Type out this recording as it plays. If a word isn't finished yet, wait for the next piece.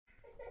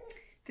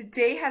The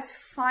day has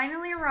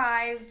finally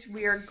arrived.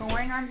 We are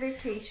going on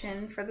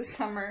vacation for the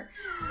summer.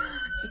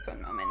 Just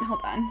one moment,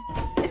 hold on.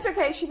 It's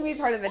okay, she can be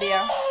part of the video.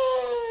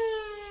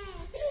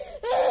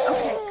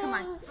 Okay, come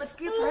on, let's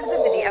be a part of the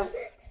video.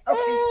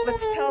 Okay,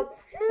 let's tell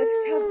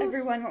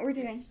everyone what we're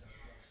doing.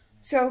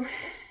 So,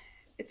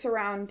 it's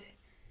around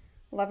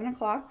 11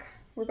 o'clock.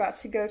 We're about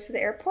to go to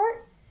the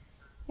airport,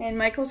 and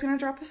Michael's gonna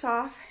drop us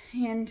off,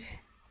 and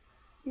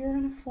we're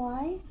gonna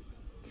fly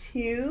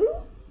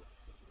to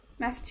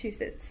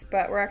Massachusetts,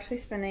 but we're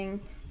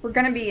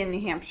gonna be in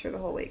New Hampshire the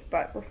whole week,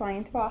 but we're flying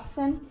into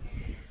Boston.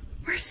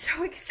 We're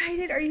so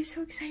excited. Are you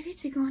so excited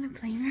to go on a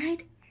plane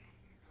ride?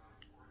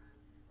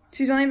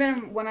 She's only been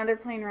on one other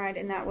plane ride,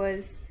 and that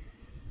was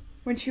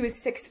when she was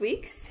 6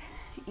 weeks,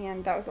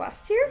 and that was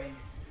last year.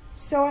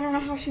 So I don't know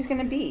how she's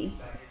gonna be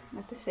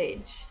at this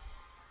age.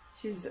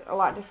 She's a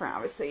lot different,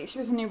 obviously. She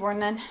was a newborn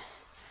then.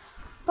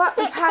 But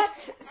we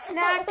packed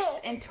snacks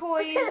and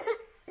toys,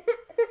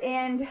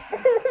 and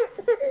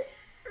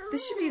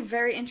this should be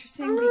very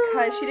interesting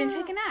because she didn't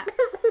take a nap.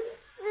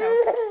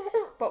 So,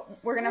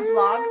 but we're gonna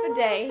vlog the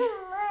day.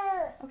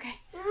 Okay.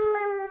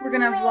 We're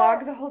gonna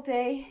vlog the whole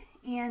day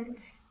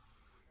and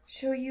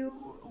show you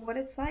what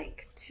it's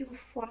like to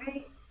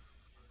fly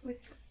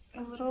with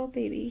a little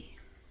baby.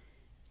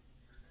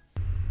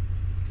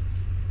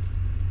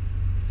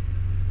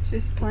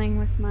 Just playing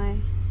with my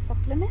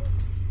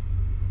supplements.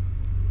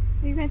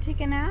 Are you gonna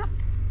take a nap?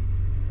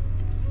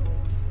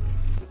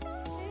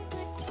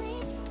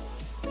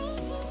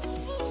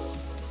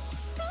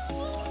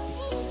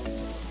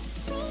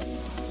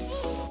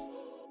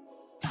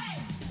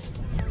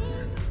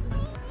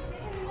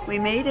 We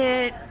made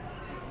it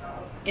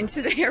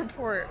into the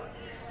airport.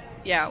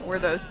 Yeah, we're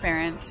those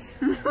parents.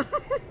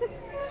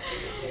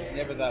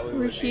 Never thought we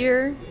were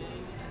here,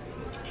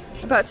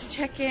 about to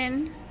check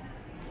in.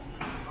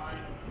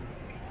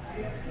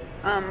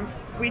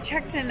 We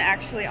checked in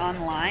actually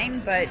online,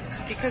 but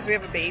because we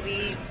have a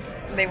baby,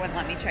 they wouldn't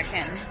let me check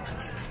in.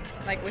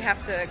 Like, we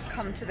have to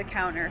come to the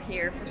counter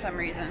here for some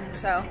reason,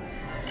 so.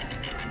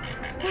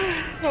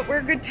 But we're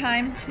a good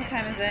time. What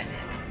time is it?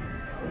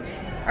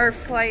 Our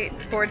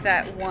flight boards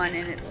at 1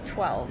 and it's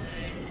 12.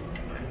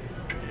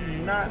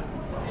 Not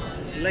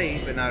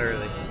late, but not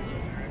early.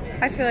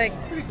 I feel like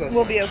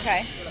we'll be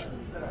okay.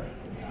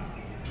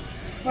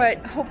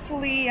 But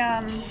hopefully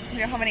we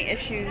don't have any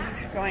issues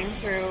going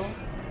through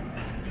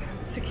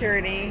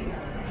security.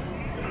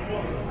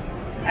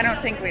 I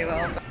don't think we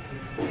will.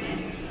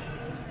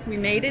 We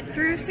made it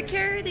through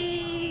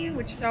security,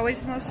 which is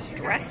always the most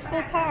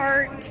stressful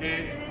part.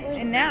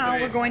 And now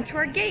we're going to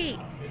our gate.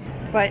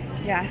 But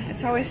yeah,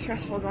 it's always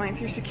stressful going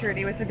through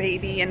security with a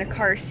baby and a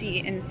car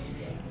seat and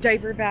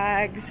diaper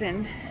bags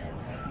and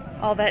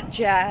all that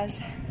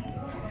jazz.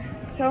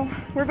 So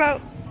we're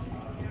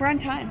on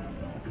time.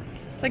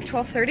 It's like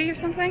 12:30 or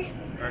something.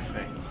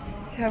 Perfect.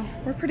 So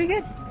we're pretty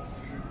good.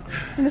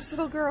 And this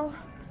little girl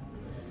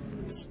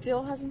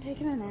still hasn't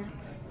taken a nap.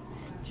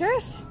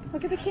 Jareth,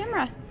 look at the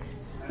camera.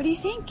 What do you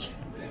think?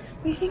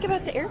 What do you think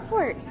about the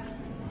airport?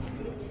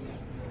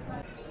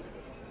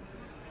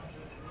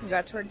 We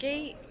got to our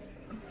gate.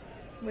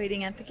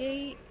 Waiting at the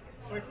gate.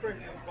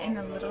 And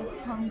a little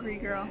hungry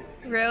girl.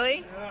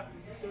 Really?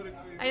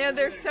 I know,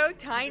 they're so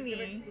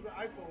tiny.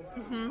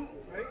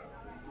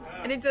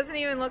 And it doesn't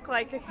even look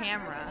like a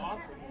camera.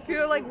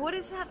 People are like, what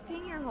is that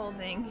thing you're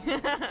holding?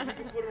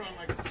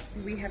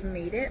 We have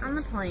made it on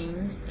the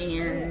plane,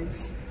 and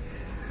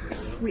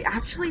we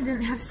actually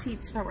didn't have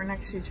seats that were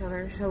next to each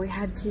other, so we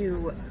had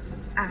to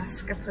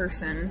ask a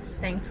person.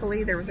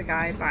 Thankfully, there was a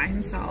guy by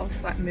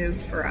himself that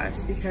moved for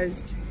us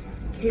because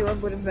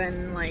Caleb would have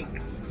been like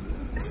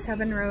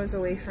 7 rows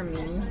away from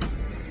me.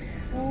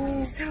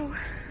 So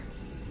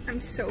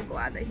I'm so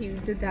glad that he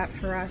did that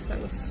for us.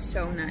 That was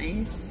so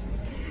nice.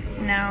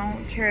 Now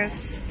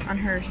Tara's on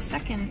her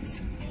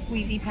second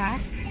Wheezy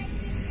pack.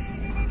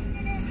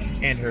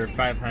 And her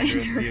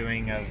 500th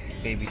viewing of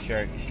Baby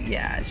Shark.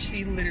 Yeah,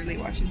 she literally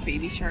watches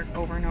Baby Shark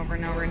over and over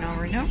and over and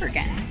over and over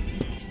again.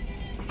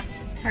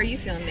 How are you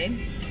feeling, babe?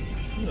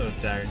 I'm a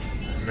little tired.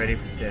 I'm ready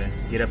to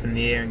get up in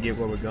the air and get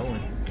where we're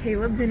going.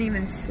 Caleb didn't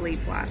even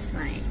sleep last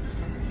night.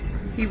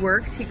 He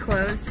worked, he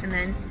closed, and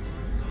then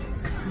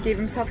gave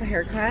himself a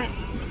haircut.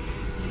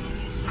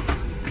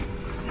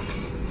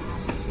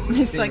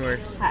 It's like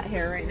hat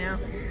hair right now.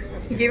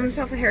 He gave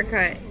himself a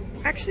haircut.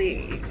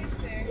 Actually,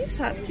 you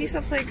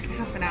slept like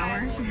half an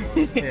hour.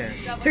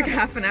 Yeah. Took a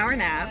half an hour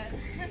nap.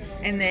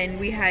 And then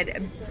we had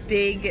a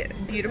big,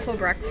 beautiful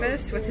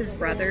breakfast with his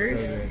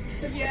brothers.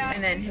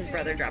 And then his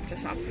brother dropped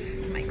us off,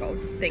 Michael.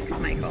 Thanks,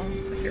 Michael,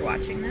 if you're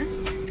watching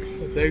this.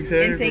 Thanks,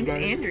 Andrew. And thanks,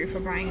 Andrew,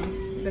 for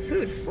buying the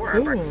food for our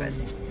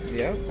breakfast.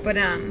 Yeah. But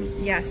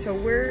yeah, so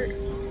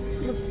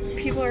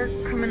people are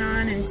coming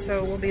on, and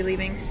so we'll be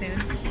leaving soon.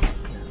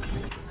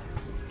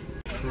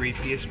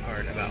 Creepiest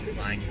part about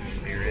flying in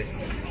spirit,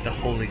 the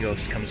Holy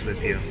Ghost comes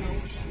with you.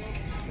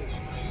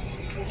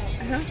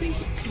 I don't think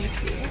you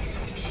see it.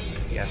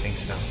 Yeah, I think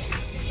so.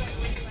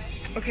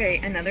 Okay,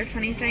 another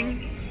funny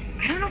thing.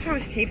 I don't know if I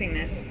was taping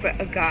this, but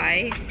a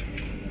guy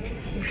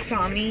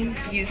saw me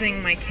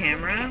using my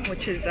camera,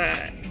 which is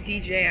a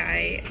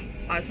DJI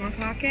Osmo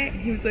Pocket.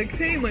 He was like,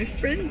 hey, my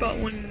friend bought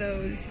one of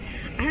those.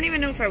 I don't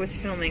even know if I was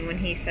filming when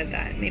he said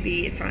that.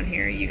 Maybe it's on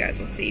here, you guys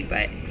will see,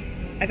 but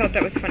I thought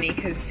that was funny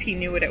because he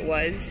knew what it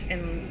was,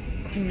 and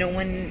no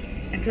one,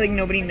 I feel like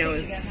nobody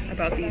knows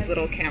about these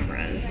little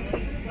cameras.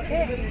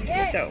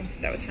 So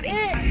that was funny.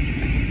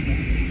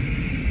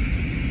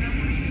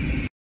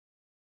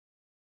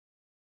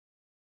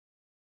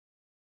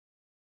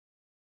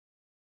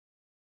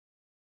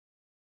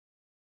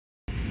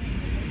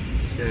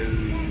 So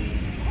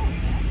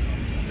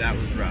that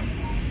was rough.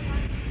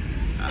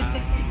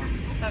 You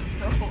slept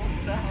the whole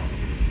time.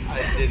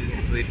 I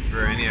didn't sleep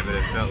for any of it.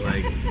 It felt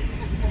like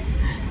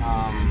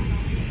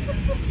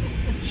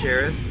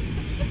Cherith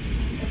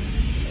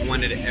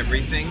wanted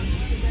everything,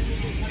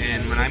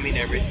 and when I mean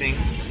everything,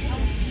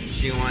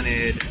 she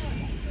wanted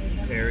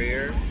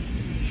Perrier,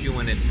 she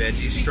wanted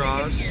veggie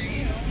straws,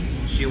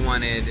 she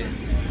wanted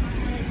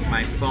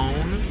my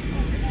phone,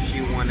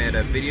 she wanted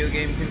a video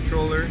game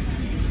controller,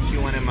 she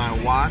wanted my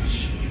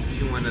watch,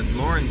 she wanted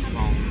Lauren's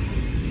phone,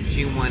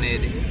 she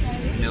wanted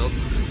milk.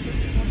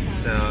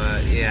 So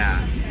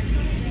yeah,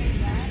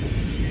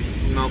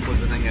 milk was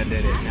the thing that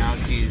did it. Now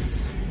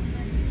she's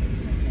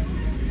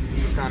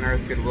peace on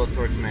earth, goodwill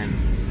towards men.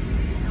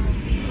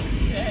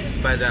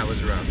 But that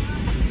was rough.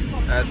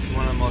 That's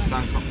one of the most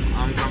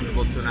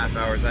uncomfortable 2.5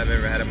 hours I've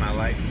ever had in my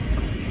life.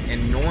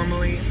 And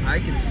normally I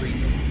can sleep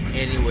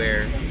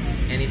anywhere,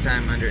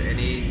 anytime, under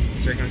any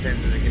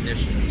circumstances and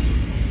conditions.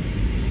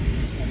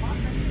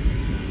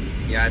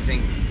 Yeah, I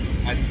think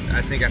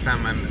I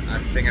found my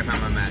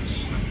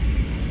match.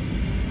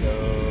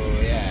 So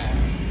yeah.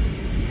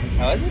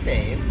 How was it,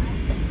 babe?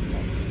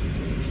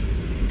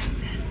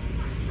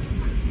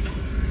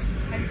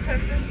 I just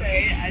have to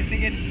say, I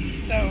think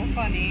it's so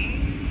funny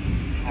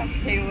how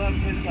Caleb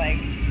was like,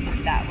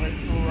 that was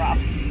rough,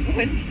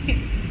 when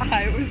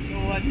I was the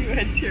one who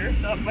had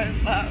Cherith on my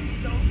lap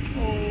the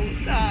whole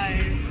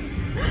time.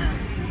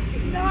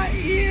 Not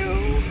you.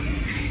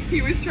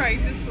 He was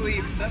trying to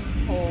sleep the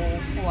whole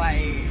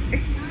flight.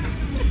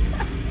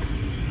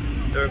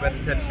 So we're about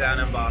to touch down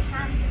in Boston,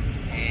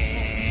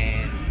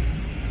 and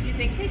Do you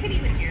think they could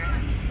even hear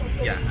us?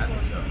 yeah, I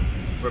think so.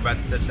 We're about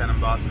to touch down in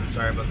Boston.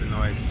 Sorry about the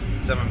noise.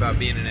 Something about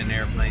being in an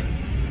airplane.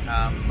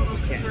 But we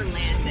Because can't. we're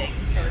landing,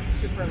 so it's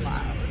super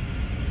loud.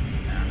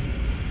 Yeah.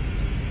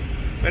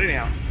 But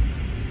anyhow.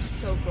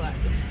 So glad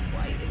this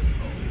flight is over.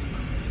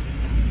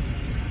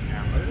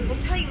 Yeah, We'll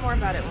tell you more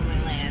about it when we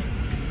land.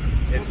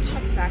 it's, We'll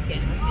check back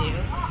in with you.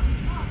 Oh,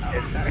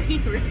 It's- sorry, you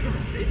were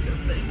gonna say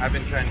something. I've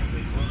been trying to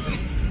say something.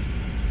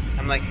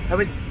 I'm like, how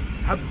it's.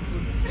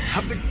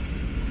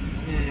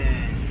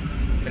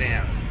 But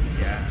anyhow,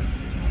 yeah.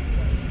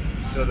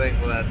 So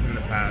thankful that's in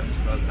the past,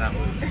 but that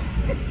was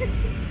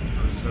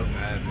so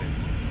bad. But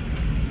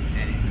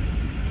anyway.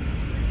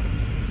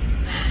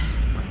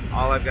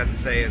 All I've got to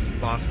say is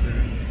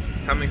Boston,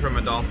 coming from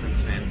a Dolphins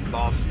fan,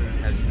 Boston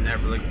has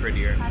never looked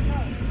prettier.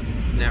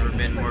 Never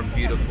been more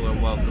beautiful or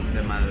welcomed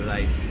in my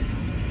life.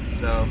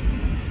 So,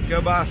 go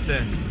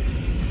Boston!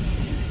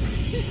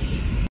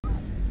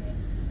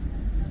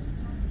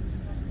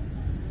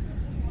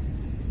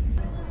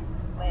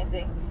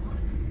 Landing.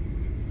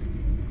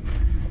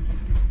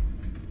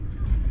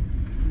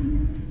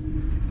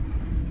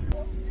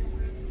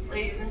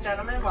 Ladies and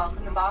gentlemen,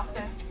 welcome to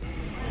Boston.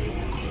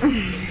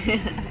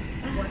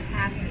 What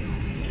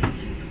happened?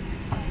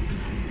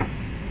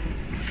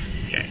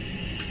 Okay.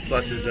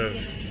 Pluses of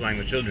flying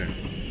with children.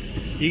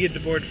 You get to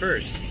board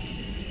first.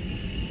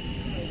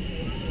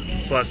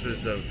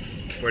 Pluses of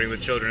boarding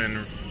with children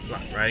and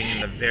riding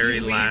in the very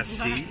last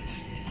seat.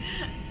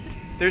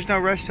 There's no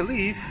rush to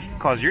leave,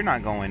 cause you're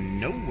not going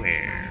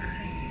nowhere.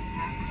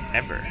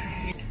 Ever.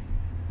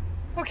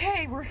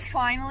 Okay, we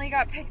finally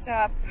got picked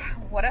up.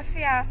 What a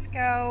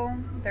fiasco.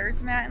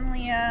 There's Matt and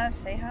Leah.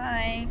 Say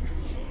hi.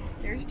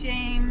 There's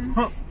James.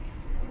 Huh.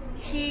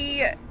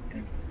 Yeah,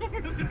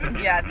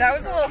 that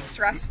was a little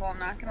stressful, I'm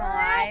not gonna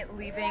lie,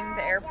 leaving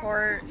the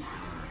airport,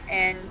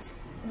 and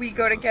we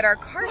go to get our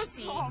car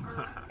seat,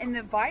 and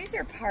the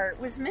visor part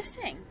was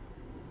missing.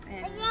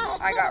 And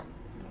I got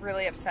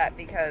really upset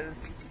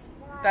because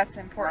that's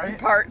an important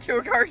part to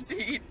a car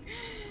seat.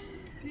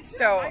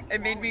 So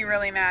it made me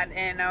really mad,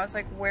 and I was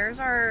like, where's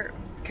our,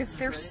 because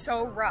they're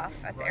so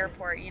rough at the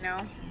airport, you know?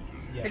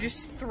 They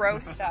just throw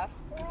stuff.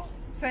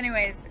 So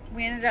anyways,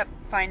 we ended up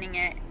finding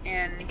it,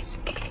 and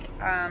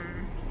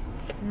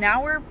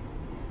now we're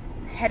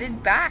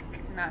headed back,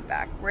 not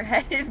back, we're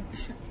headed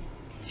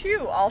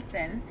to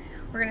Alton.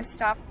 We're gonna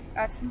stop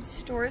at some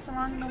stores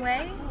along the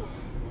way,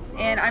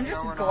 and I'm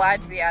just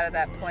glad to be out of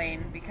that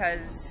plane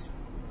because,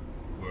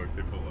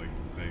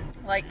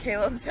 like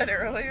Caleb said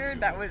earlier,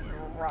 that was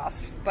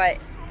rough, but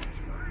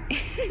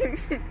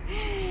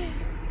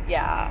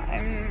yeah,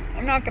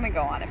 I'm not gonna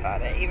go on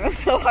about it, even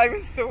though I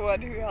was the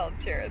one who held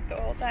Cherith the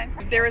whole time.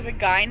 There was a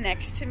guy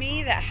next to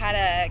me that had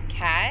a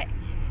cat,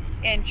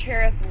 and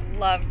Cherith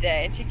loved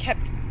it, and she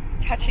kept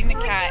touching the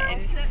cat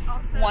and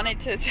wanted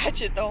to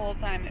touch it the whole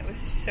time. It was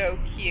so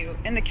cute.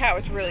 And the cat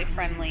was really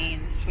friendly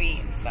and sweet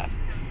and stuff.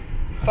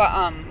 But,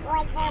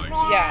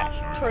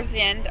 yeah, towards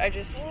the end, I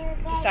just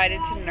decided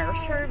to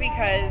nurse her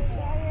because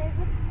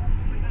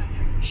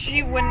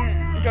she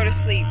wouldn't go to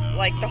sleep.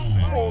 Like, the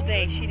whole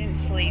day she didn't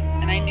sleep.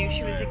 And I knew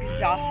she was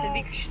exhausted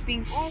because she's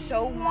being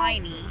so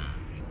whiny.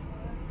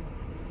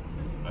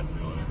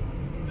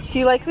 Do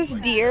you like this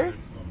deer?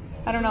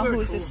 I don't know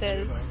whose this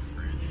is.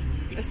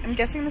 I'm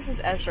guessing this is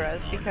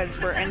Ezra's because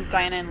we're in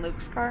Diana and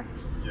Luke's car.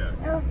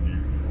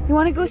 You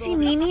want to go see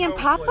Mimi and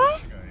Papa?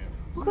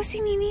 We'll go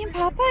see Mimi and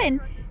Papa and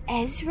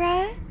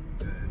Ezra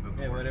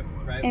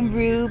and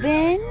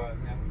Ruben.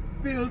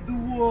 Build the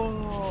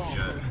wall.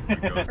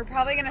 We're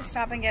probably gonna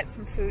stop and get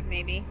some food,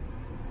 maybe.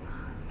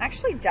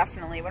 Actually,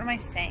 definitely. What am I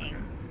saying?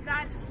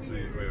 That's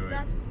weird. Wait.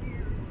 That's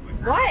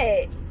weird.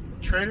 What?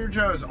 Trader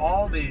Joe's,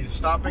 Aldi's,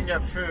 stop and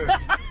get food.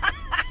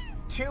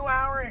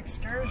 2-hour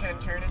excursion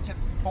turned into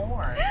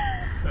 4.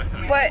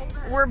 But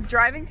we're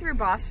driving through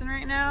Boston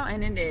right now,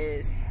 and it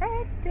is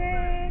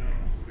hectic.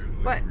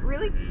 But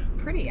really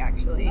pretty,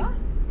 actually.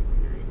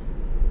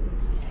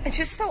 It's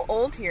just so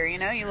old here, you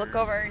know? You look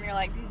over and you're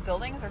like, these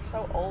buildings are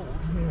so old.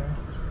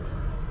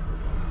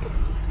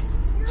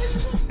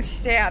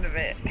 Stay out of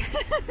it. I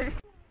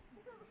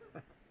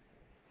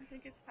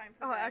think it's time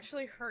for Oh, it bed.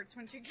 actually hurts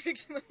when she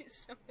kicks my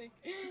stomach.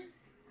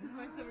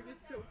 My stomach is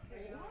so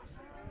full.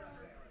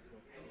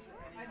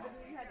 I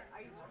literally had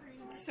ice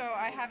cream. So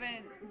I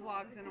haven't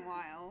vlogged in a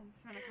while.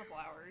 It's been a couple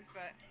hours,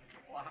 but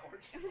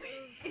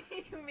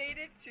we made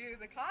it to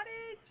the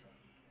cottage.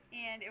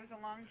 And it was a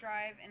long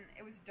drive, and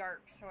it was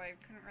dark, so I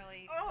couldn't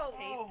really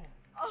tape.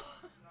 Oh,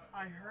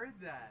 I heard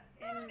that.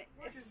 And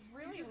it's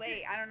really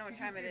late. I don't know what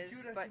time it is,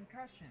 but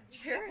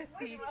Cherith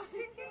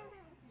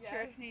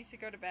needs to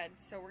go to bed.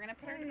 So we're gonna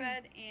put her to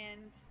bed,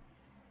 and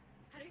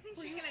How do you think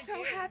we're she's just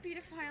gonna so do? happy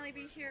to finally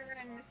be here.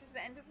 And this is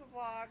the end of the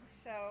vlog.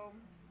 So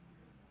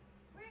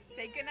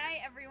say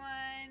goodnight,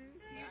 everyone.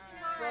 See you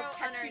We'll tomorrow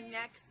catch on our you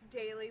next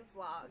daily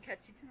vlog.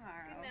 Catch you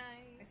tomorrow. Good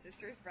night. My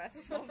sister's breath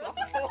smells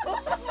awful.